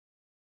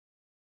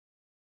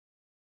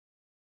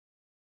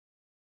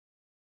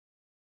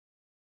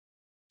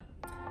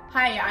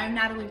Hi, I'm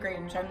Natalie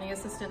Grange. I'm the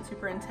Assistant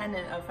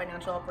Superintendent of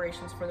Financial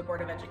Operations for the Board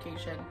of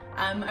Education.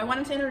 I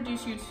wanted to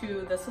introduce you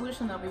to the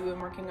solution that we've been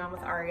working on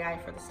with REI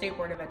for the State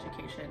Board of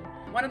Education.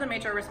 One of the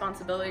major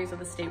responsibilities of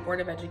the State Board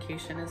of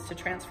Education is to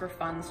transfer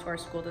funds to our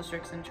school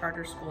districts and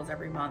charter schools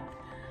every month.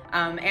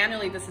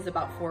 Annually, this is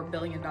about $4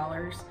 billion.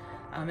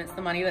 It's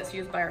the money that's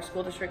used by our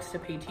school districts to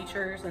pay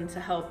teachers and to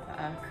help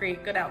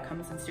create good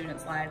outcomes in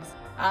students' lives.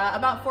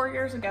 About 4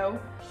 years ago,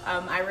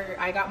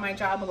 I got my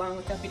job along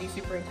with Deputy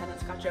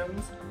Superintendent Scott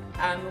Jones.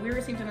 We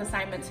received an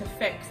assignment to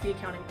fix the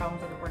accounting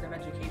problems of the Board of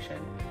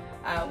Education.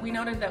 We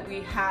noted that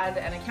we had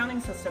an accounting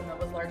system that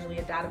was largely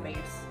a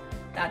database.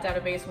 That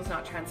database was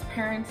not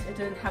transparent, it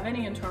didn't have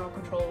any internal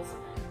controls.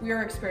 We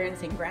were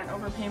experiencing grant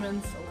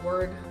overpayments,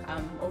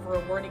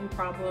 over-awarding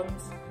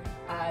problems,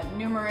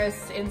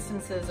 numerous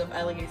instances of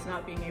LEAs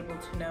not being able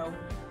to know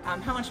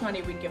how much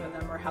money we'd given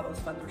them or how those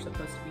funds were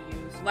supposed to be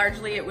used.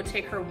 Largely, it would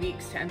take her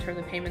weeks to enter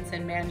the payments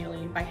in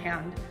manually by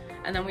hand,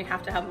 and then we'd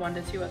have to have 1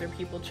 to 2 other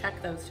people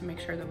check those to make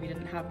sure that we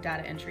didn't have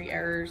data entry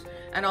errors,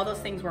 and all those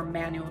things were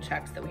manual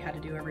checks that we had to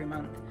do every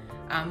month.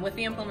 With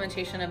the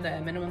implementation of the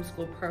minimum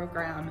school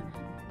program,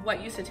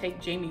 what used to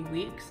take Jamie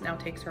weeks now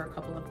takes her a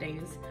couple of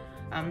days.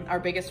 Our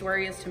biggest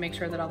worry is to make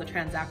sure that all the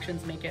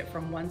transactions make it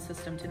from one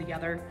system to the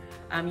other.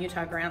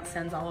 GovGrants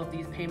sends all of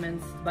these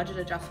payments, budget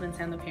adjustments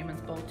and the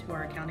payments both to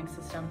our accounting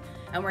system,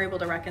 and we're able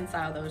to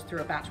reconcile those through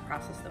a batch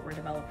process that we're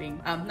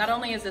developing. Not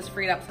only is this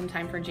freed up some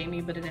time for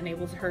Jamie, but it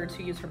enables her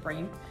to use her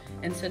brain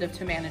instead of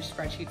to manage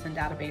spreadsheets and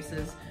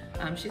databases.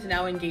 She's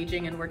now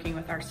engaging and working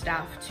with our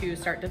staff to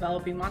start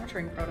developing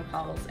monitoring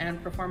protocols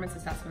and performance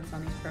assessments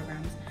on these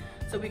programs,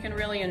 so we can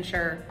really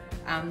ensure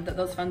that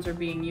those funds are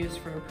being used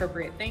for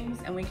appropriate things,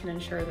 and we can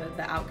ensure that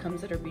the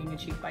outcomes that are being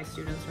achieved by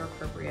students are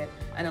appropriate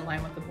and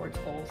align with the board's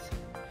goals.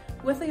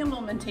 With the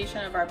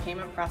implementation of our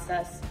payment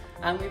process,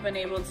 we've been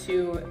able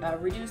to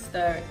reduce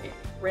the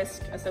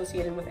risk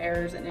associated with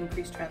errors and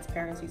increase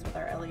transparencies with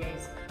our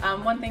LEAs.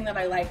 One thing that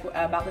I like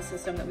about the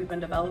system that we've been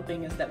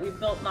developing is that we've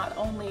built not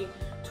only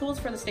tools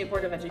for the State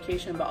Board of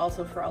Education, but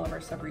also for all of our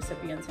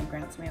subrecipients and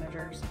grants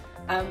managers.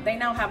 They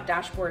now have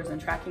dashboards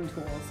and tracking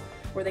tools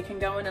where they can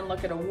go in and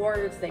look at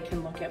awards, they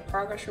can look at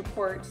progress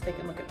reports, they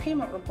can look at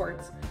payment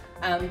reports.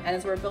 And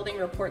as we're building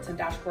reports and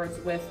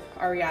dashboards with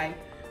REI,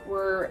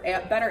 we're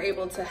better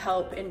able to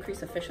help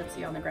increase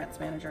efficiency on the grants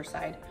manager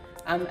side.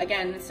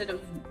 Again, instead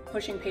of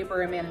pushing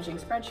paper and managing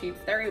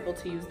spreadsheets, they're able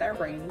to use their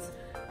brains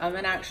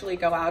and actually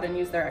go out and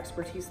use their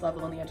expertise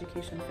level in the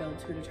education field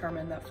to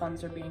determine that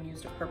funds are being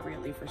used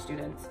appropriately for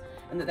students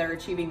and that they're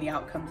achieving the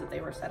outcomes that they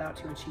were set out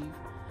to achieve.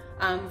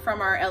 From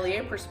our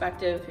LEA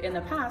perspective, in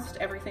the past,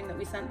 everything that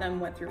we sent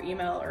them went through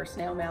email or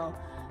snail mail.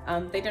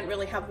 They didn't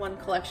really have one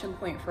collection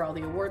point for all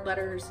the award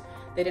letters.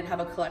 They didn't have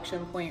a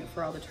collection point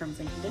for all the terms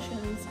and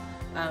conditions.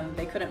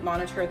 They couldn't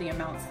monitor the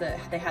amounts that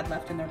they had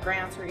left in their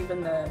grants or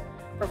even the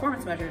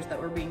performance measures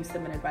that were being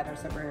submitted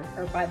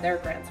by their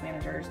grants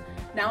managers.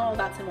 Now all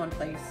that's in one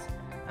place.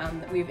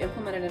 We've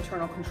implemented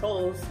internal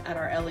controls at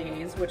our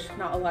LEAs, which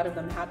not a lot of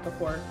them had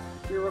before.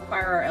 We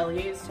require our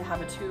LEAs to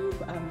have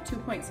a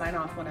two-point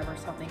sign-off whenever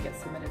something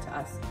gets submitted to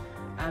us.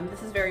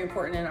 This is very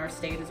important in our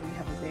state as we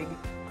have a big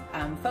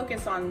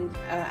focus on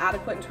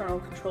adequate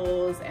internal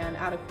controls and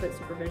adequate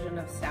supervision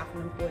of staff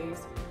and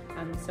employees.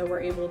 So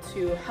we're able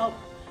to help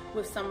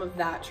with some of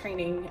that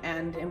training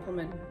and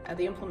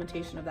the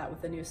implementation of that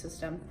with the new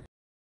system.